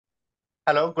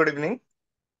Hello, good evening.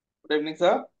 Good evening,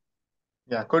 sir.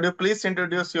 Yeah, could you please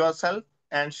introduce yourself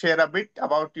and share a bit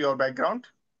about your background?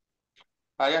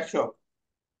 Yeah, sure.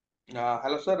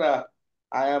 Hello, sir.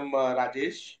 I am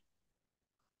Rajesh.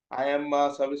 I am a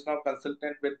ServiceNow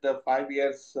consultant with 5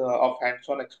 years of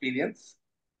hands-on experience,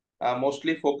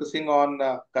 mostly focusing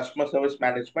on customer service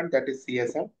management, that is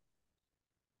CSM.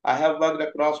 I have worked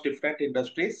across different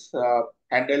industries,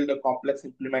 handled the complex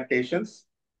implementations.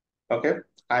 Okay.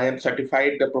 I am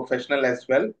certified professional as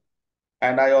well.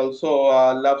 And I also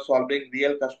love solving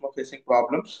real customer-facing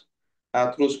problems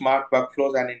through smart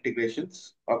workflows and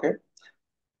integrations. Okay.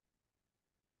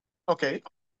 Okay,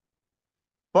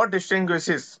 what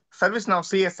distinguishes ServiceNow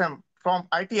CSM from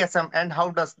ITSM and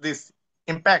how does this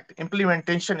impact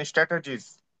implementation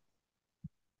strategies?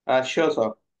 Sure,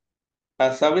 sir.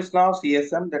 ServiceNow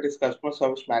CSM, that is Customer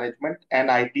Service Management, and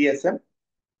ITSM,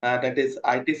 that is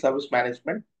IT Service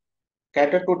Management,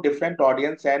 cater to different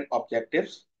audience and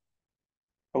objectives.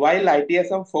 While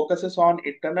ITSM focuses on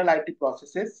internal IT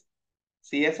processes,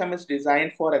 CSM is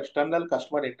designed for external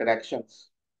customer interactions.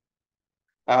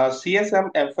 CSM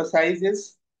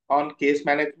emphasizes on case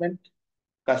management,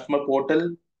 customer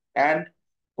portal, and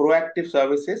proactive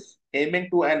services, aiming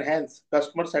to enhance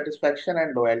customer satisfaction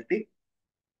and loyalty.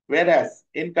 Whereas,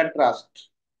 in contrast,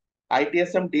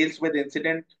 ITSM deals with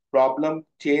incident, problem,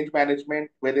 change management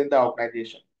within the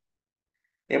organization.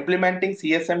 Implementing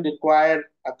CSM requires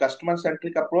a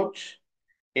customer-centric approach,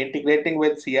 integrating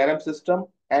with CRM system,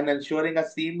 and ensuring a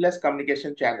seamless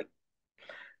communication channel.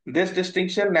 This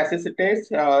distinction necessitates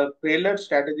tailored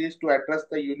strategies to address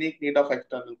the unique need of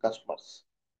external customers.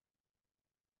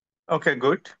 Okay,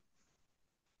 good.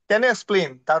 Can you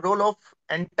explain the role of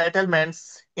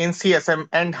entitlements in CSM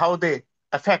and how they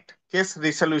affect case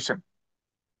resolution?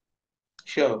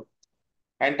 Sure.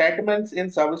 Entitlements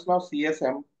in ServiceNow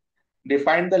CSM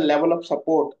define the level of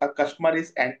support a customer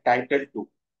is entitled to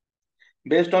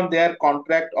based on their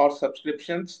contract or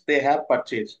subscriptions they have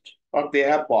purchased or they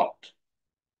have bought.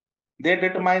 They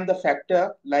determine the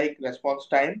factor like response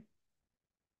time,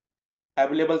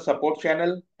 available support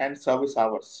channel, and service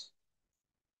hours.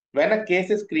 When a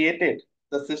case is created,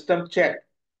 the system checks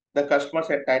the customer's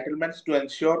entitlements to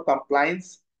ensure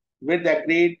compliance with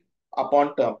agreed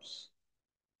upon terms.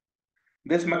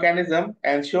 This mechanism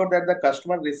ensures that the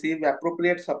customer receives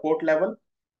appropriate support level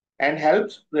and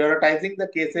helps prioritizing the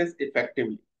cases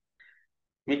effectively.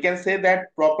 We can say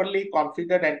that properly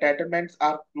configured entitlements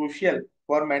are crucial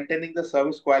for maintaining the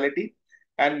service quality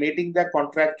and meeting the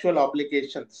contractual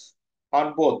obligations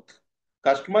on both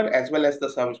customer as well as the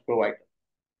service provider.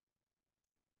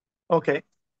 Okay,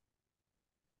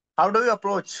 how do you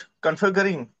approach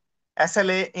configuring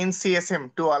SLA in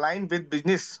CSM to align with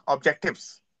business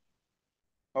objectives?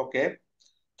 Okay,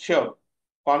 sure.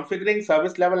 Configuring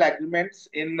service level agreements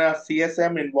in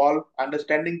CSM involve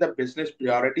understanding the business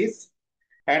priorities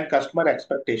and customer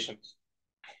expectations.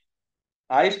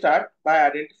 I start by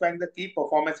identifying the key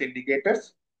performance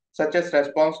indicators such as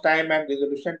response time and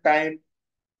resolution time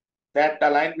that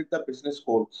align with the business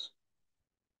goals.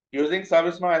 Using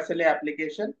ServiceNow SLA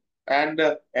application and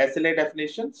SLA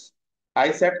definitions,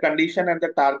 I set condition and the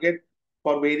target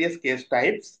for various case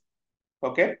types.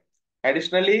 Okay.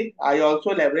 Additionally, I also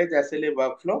leverage SLA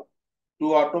workflow to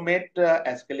automate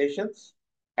escalations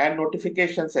and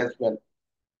notifications as well,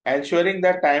 ensuring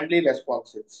the timely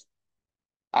responses.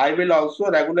 I will also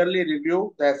regularly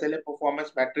review the SLA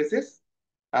performance matrices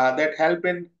that help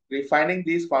in refining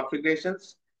these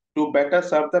configurations to better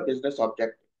serve the business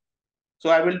objective.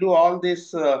 So I will do all these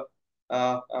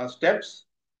steps,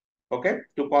 okay,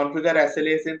 to configure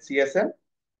SLAs in CSM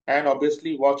and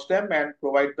obviously watch them and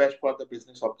provide best for the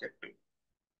business objective.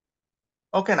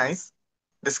 Okay, nice.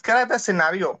 Describe a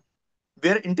scenario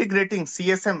where integrating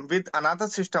CSM with another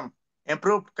system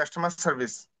improved customer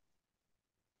service.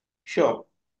 Sure.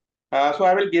 So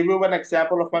I will give you one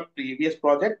example of my previous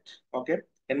project. Okay.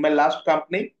 In my last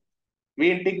company,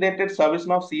 we integrated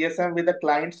ServiceNow CSM with the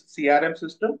client's CRM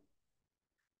system.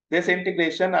 This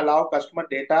integration allows customer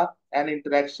data and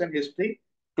interaction history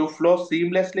to flow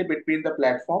seamlessly between the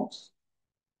platforms.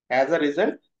 As a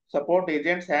result, support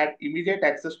agents had immediate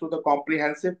access to the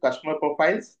comprehensive customer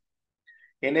profiles,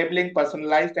 enabling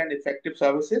personalized and effective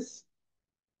services.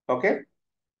 Okay.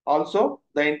 Also,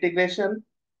 the integration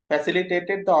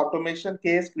facilitated the automation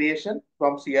case creation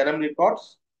from CRM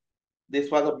records. This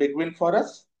was a big win for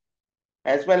us,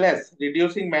 as well as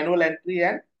reducing manual entry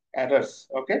and errors.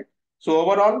 Okay. So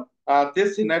overall,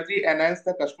 this synergy enhanced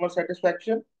the customer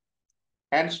satisfaction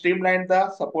and streamlined the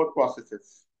support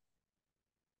processes.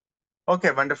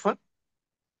 Okay, wonderful.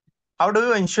 How do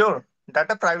you ensure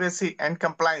data privacy and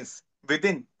compliance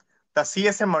within the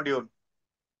CSM module?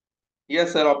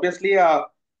 Yes, sir. Obviously,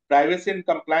 privacy and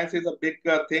compliance is a big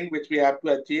thing which we have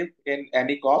to achieve in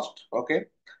any cost. Okay.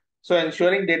 So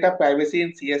ensuring data privacy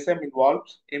in CSM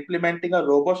involves implementing a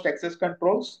robust access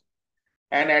controls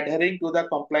and adhering to the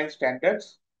compliance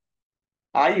standards.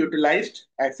 I utilized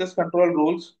access control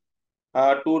rules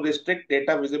to restrict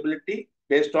data visibility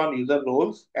based on user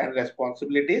roles and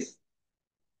responsibilities.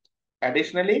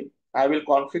 Additionally, I will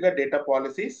configure data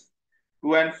policies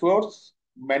to enforce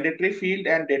mandatory field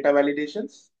and data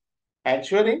validations,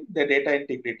 ensuring the data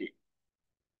integrity.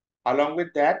 Along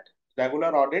with that,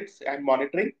 regular audits and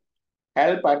monitoring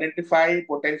help identify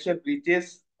potential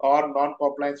breaches or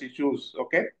non-compliance issues.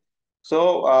 Okay,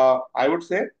 so I would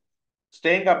say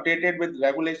staying updated with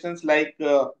regulations like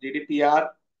GDPR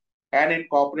and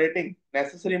incorporating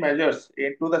necessary measures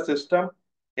into the system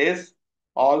is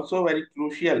also very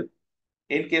crucial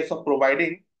in case of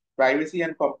providing privacy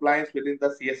and compliance within the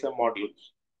CSM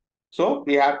modules. So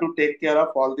we have to take care of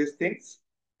all these things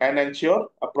and ensure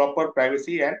a proper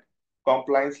privacy and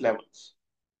compliance levels.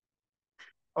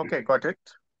 Okay, got it.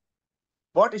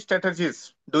 What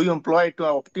strategies do you employ to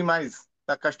optimize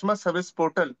the customer service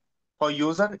portal for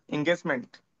user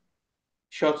engagement?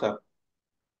 Sure, sir.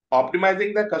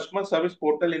 Optimizing the customer service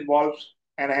portal involves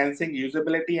enhancing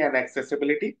usability and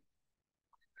accessibility.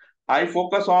 I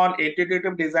focus on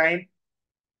intuitive design,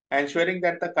 ensuring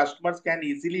that the customers can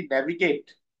easily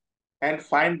navigate and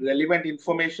find relevant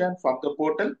information from the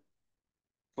portal,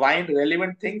 find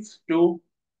relevant things to,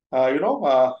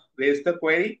 raise the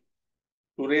query,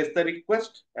 to raise the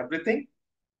request, everything.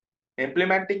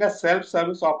 Implementing a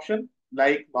self-service option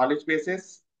like knowledge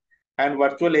bases and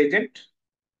virtual agent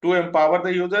to empower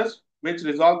the users, which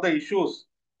resolve the issues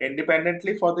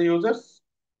independently for the users.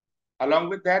 Along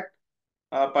with that,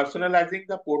 personalizing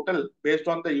the portal based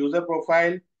on the user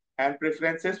profile and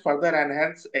preferences further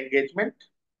enhance engagement.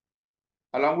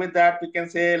 Along with that, we can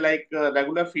say like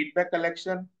regular feedback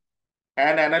collection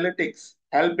and analytics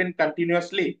help in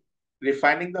continuously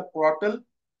refining the portal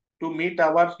to meet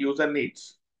our user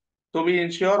needs. So we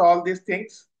ensure all these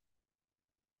things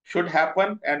should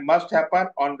happen and must happen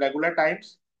on regular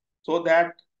times so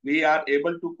that we are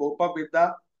able to cope up with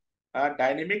the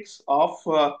dynamics of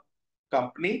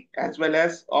company as well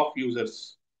as of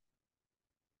users.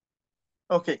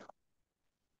 Okay,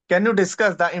 can you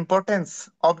discuss the importance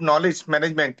of knowledge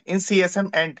management in CSM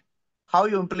and how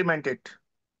you implement it?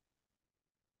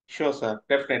 Sure, sir,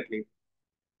 definitely.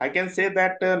 I can say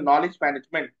that knowledge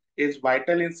management is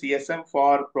vital in CSM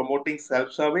for promoting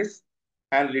self-service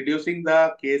and reducing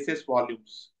the cases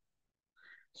volumes.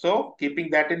 So,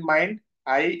 keeping that in mind,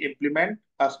 I implement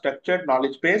a structured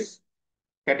knowledge base,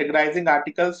 categorizing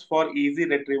articles for easy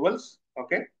retrievals.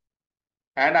 Okay.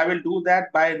 And I will do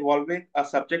that by involving a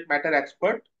subject matter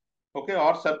expert, okay,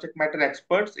 or subject matter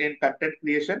experts in content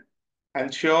creation,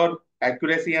 ensure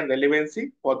accuracy and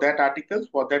relevancy for that articles,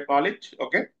 for that knowledge.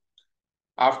 Okay.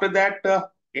 After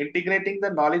that, integrating the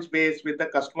knowledge base with the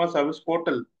customer service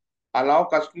portal allow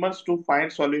customers to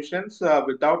find solutions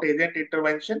without agent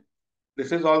intervention.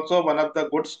 This is also one of the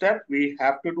good steps. We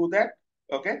have to do that.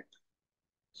 Okay.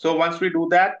 So once we do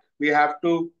that, we have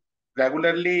to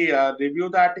regularly review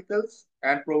the articles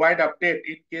and provide update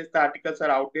in case the articles are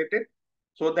outdated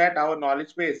so that our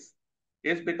knowledge base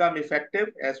is become effective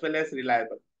as well as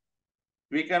reliable.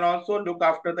 We can also look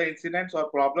after the incidents or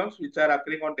problems which are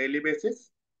occurring on daily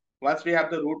basis. Once we have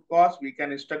the root cause, we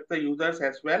can instruct the users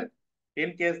as well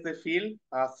in case they feel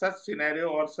such scenario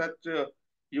or such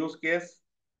use case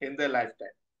in their lifetime.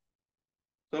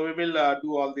 So we will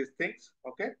do all these things,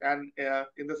 okay? And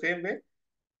in the same way,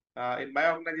 in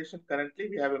my organization currently,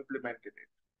 we have implemented it.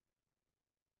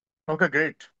 Okay,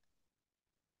 great.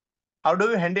 How do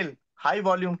you handle high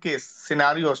volume case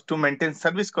scenarios to maintain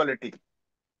service quality?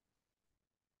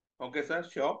 Okay, sir,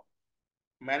 sure.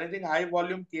 Managing high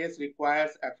volume case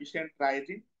requires efficient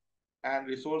pricing and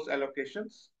resource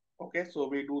allocations. Okay, so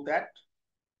we do that.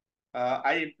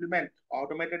 I implement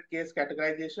automated case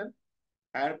categorization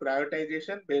and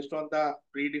prioritization based on the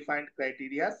predefined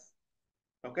criteria.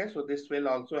 Okay, so this will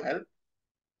also help.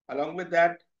 Along with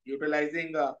that,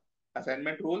 utilizing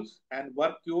assignment rules and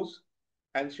work queues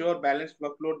ensure balanced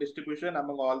workload distribution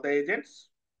among all the agents.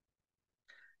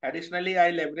 Additionally,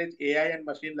 I leverage AI and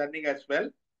machine learning as well.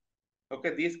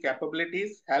 Okay, these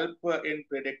capabilities help in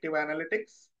predictive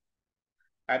analytics,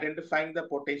 identifying the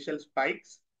potential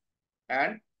spikes,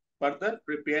 and further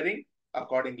preparing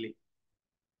accordingly.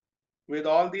 With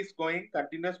all these going,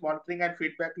 continuous monitoring and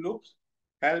feedback loops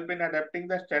help in adapting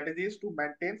the strategies to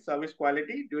maintain service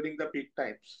quality during the peak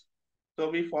times. So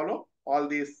we follow all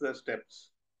these steps.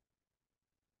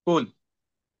 Cool.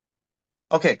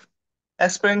 Okay.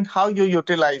 Explain how you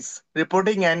utilize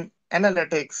reporting and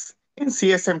analytics in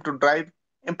CSM to drive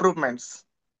improvements.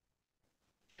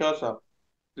 Sure, sir.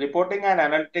 Reporting and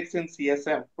analytics in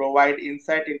CSM provide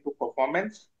insight into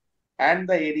performance and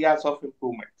the areas of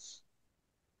improvements.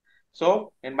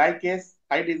 So, in my case,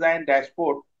 I design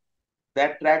dashboard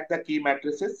that track the key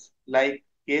matrices like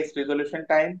case resolution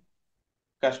time,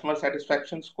 customer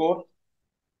satisfaction score,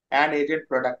 and agent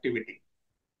productivity.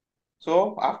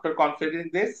 So, after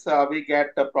configuring this, we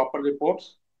get the proper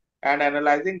reports, and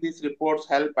analyzing these reports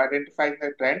help identify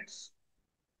the trends,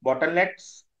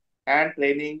 bottlenecks, and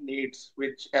training needs,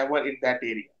 whichever in that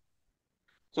area.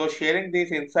 So sharing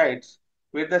these insights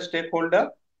with the stakeholder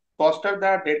foster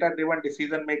the data-driven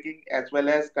decision making as well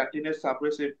as continuous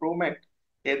service improvement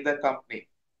in the company.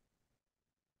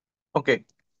 Okay.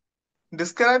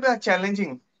 Describe a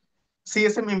challenging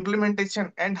CSM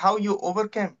implementation and how you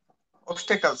overcame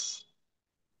obstacles.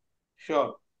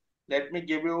 Sure. Let me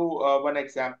give you one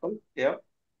example here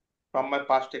from my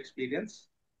past experience.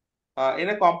 In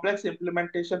a complex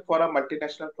implementation for a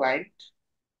multinational client,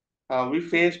 we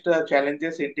faced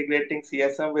challenges integrating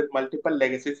CSM with multiple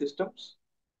legacy systems.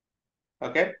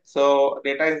 Okay, so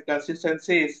data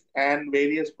inconsistencies and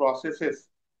various processes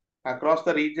across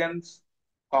the regions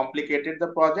complicated the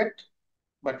project,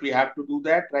 but we have to do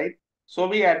that, right? So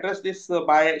we address this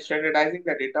by standardizing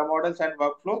the data models and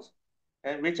workflows,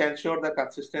 and which ensure the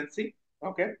consistency.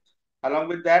 Okay. Along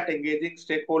with that, engaging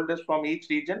stakeholders from each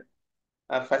region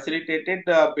facilitated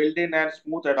build-in and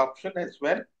smooth adoption as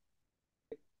well.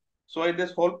 So in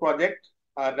this whole project,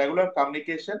 regular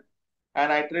communication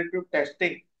and iterative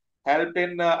testing helped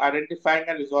in identifying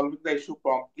and resolving the issue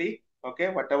promptly. Okay,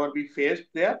 whatever we faced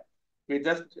there, we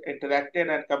just interacted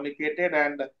and communicated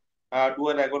and do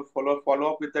a regular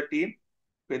follow up with the team,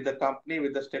 with the company,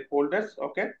 with the stakeholders.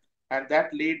 Okay, and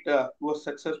that lead to a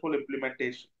successful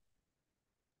implementation.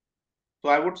 So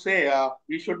I would say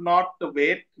we should not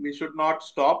wait, we should not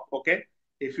stop. Okay,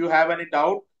 if you have any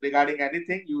doubt regarding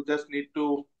anything, you just need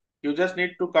to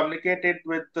communicate it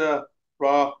with the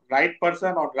right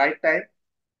person on right time.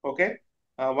 Okay.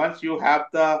 Once you have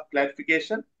the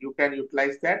clarification, you can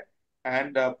utilize that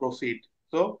and proceed.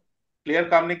 So clear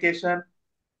communication,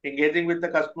 engaging with the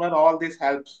customer, all this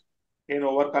helps in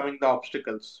overcoming the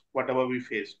obstacles, whatever we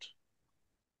faced.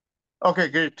 Okay,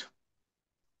 great.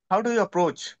 How do you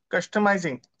approach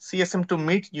customizing CSM to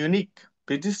meet unique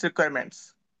business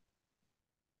requirements?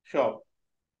 Sure.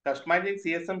 Customizing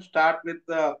CSM start with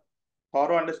the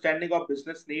thorough understanding of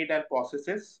business need and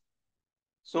processes.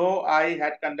 So I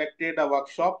had conducted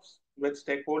workshops with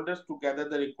stakeholders to gather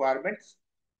the requirements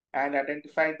and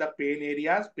identify the pain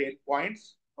areas, pain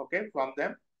points, okay, from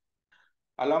them.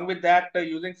 Along with that,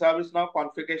 using ServiceNow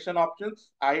configuration options,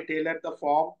 I tailored the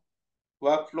form,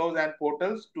 workflows, and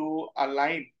portals to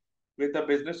align with the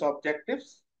business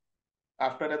objectives.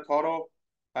 After a thorough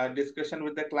discussion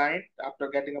with the client, after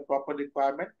getting a proper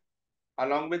requirement,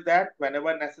 along with that,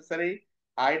 whenever necessary,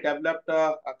 I developed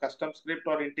a custom script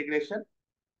or integration,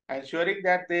 ensuring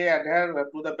that they adhere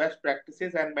to the best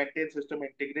practices and maintain system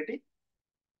integrity.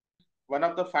 One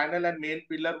of the final and main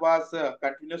pillar was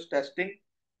continuous testing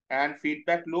and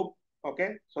feedback loop.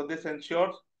 Okay, so this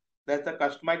ensures that the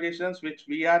customizations which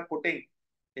we are putting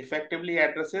effectively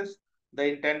addresses the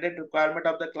intended requirement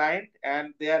of the client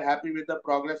and they are happy with the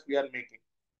progress we are making.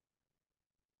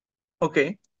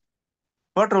 Okay.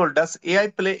 What role does AI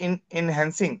play in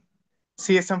enhancing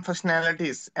CSM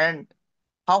functionalities and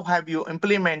how have you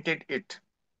implemented it?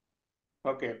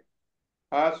 Okay,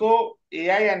 so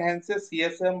AI enhances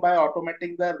CSM by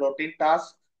automating the routine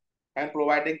tasks and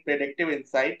providing predictive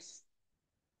insights.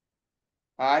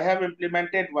 I have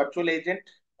implemented virtual agent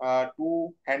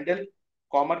to handle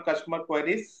common customer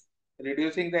queries,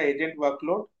 reducing the agent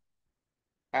workload.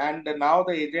 And now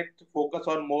the agent focus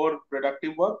on more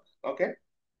productive work. Okay.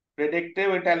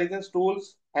 Predictive intelligence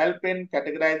tools help in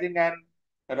categorizing and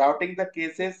routing the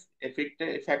cases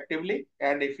effectively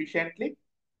and efficiently.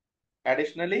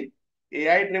 Additionally,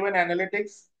 AI-driven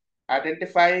analytics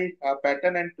identify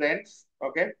pattern and trends.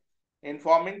 Okay.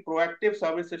 Informing proactive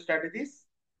service strategies.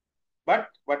 But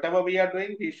whatever we are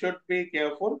doing, we should be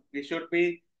careful. We should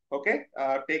be okay.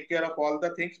 Take care of all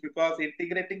the things because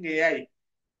integrating AI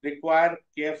require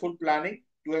careful planning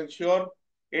to ensure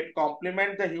it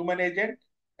complement the human agent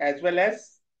as well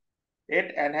as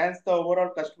it enhance the overall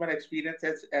customer experience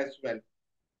as well.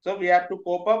 So we have to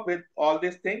cope up with all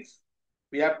these things.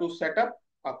 We have to set up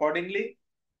accordingly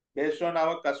based on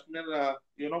our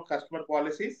customer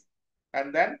policies,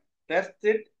 and then test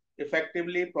it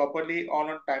effectively, properly on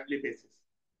a timely basis.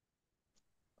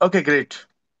 Okay, great.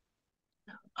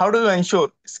 How do you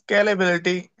ensure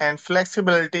scalability and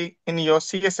flexibility in your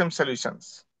CSM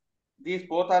solutions? These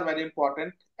both are very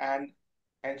important, and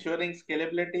ensuring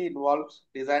scalability involves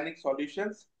designing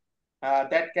solutions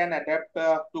that can adapt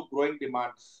to growing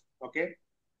demands. Okay,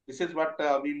 this is what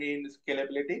we mean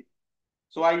scalability.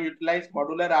 So I utilize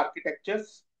modular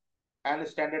architectures and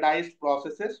standardized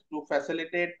processes to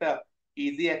facilitate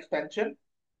easy expansion.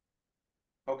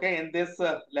 Okay, in this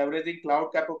leveraging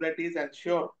cloud capabilities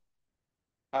ensure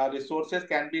resources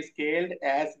can be scaled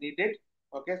as needed.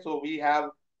 Okay, so we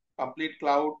have complete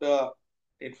cloud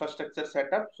infrastructure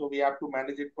setup, so we have to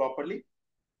manage it properly.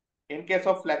 In case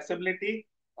of flexibility,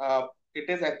 it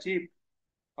is achieved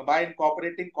by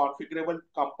incorporating configurable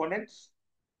components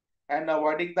and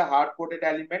avoiding the hard-coded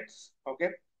elements. Okay,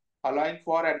 allowing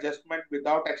for adjustment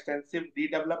without extensive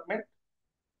redevelopment.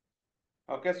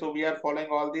 Okay, so we are following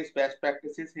all these best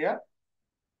practices here.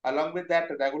 Along with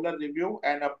that, regular review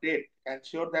and update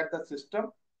ensure that the system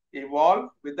evolve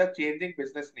with the changing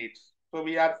business needs. So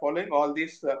we are following all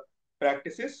these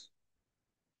practices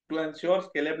to ensure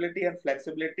scalability and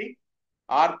flexibility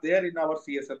are there in our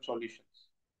CSM solutions.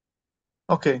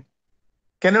 Okay.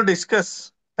 Can you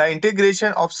discuss the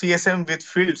integration of CSM with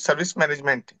field service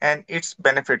management and its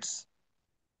benefits?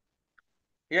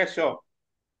 Yeah, sure.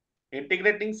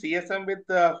 Integrating CSM with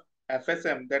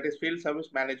FSM, that is field service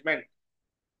management,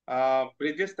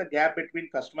 bridges the gap between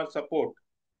customer support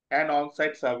and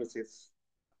on-site services,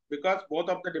 because both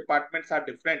of the departments are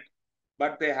different,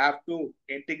 but they have to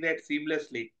integrate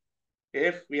seamlessly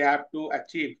if we have to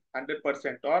achieve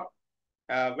 100% or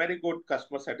very good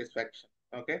customer satisfaction.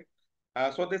 Okay,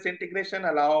 so this integration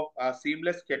allow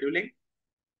seamless scheduling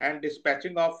and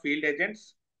dispatching of field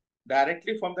agents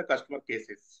directly from the customer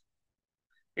cases.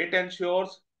 It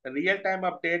ensures real-time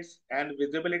updates and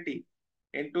visibility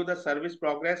into the service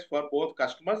progress for both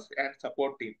customers and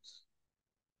support teams.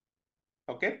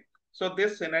 Okay, so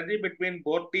this synergy between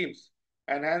both teams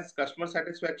enhance customer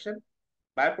satisfaction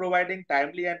by providing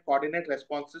timely and coordinate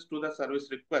responses to the service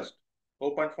request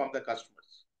opened from the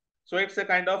customers. So it's a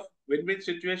kind of win-win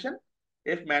situation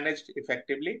if managed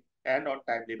effectively and on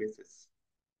timely basis.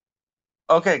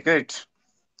 Okay, great.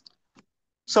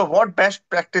 So, what best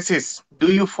practices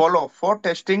do you follow for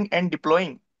testing and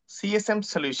deploying CSM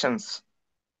solutions?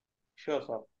 Sure,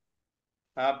 sir.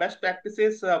 Best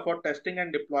practices for testing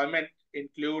and deployment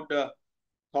include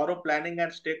thorough planning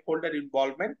and stakeholder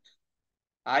involvement.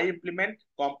 I implement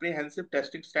comprehensive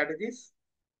testing strategies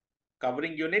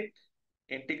covering unit,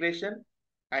 integration,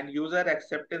 and user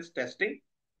acceptance testing.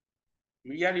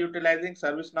 We are utilizing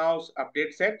ServiceNow's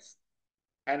update sets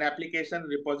and application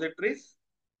repositories,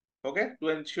 okay, to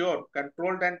ensure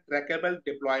controlled and trackable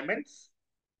deployments.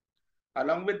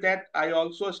 Along with that, I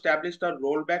also established a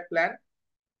rollback plan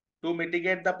to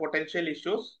mitigate the potential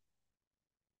issues.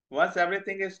 Once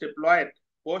everything is deployed,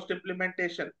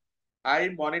 post-implementation, I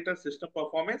monitor system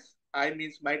performance. I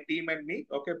means my team and me,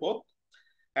 okay, both,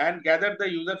 and gather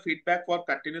the user feedback for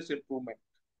continuous improvement.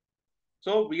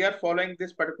 So we are following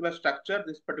this particular structure,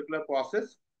 this particular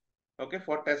process, okay,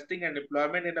 for testing and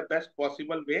deployment in the best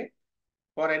possible way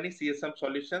for any CSM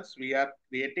solutions we are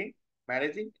creating,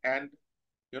 managing, and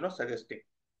suggesting.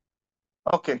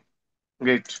 Okay,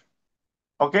 great.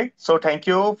 Okay, so thank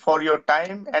you for your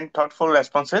time and thoughtful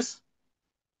responses.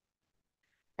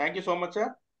 Thank you so much,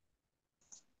 sir.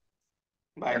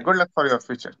 Yeah, Bye. good luck for your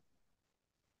future.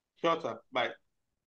 Sure, sir. Bye.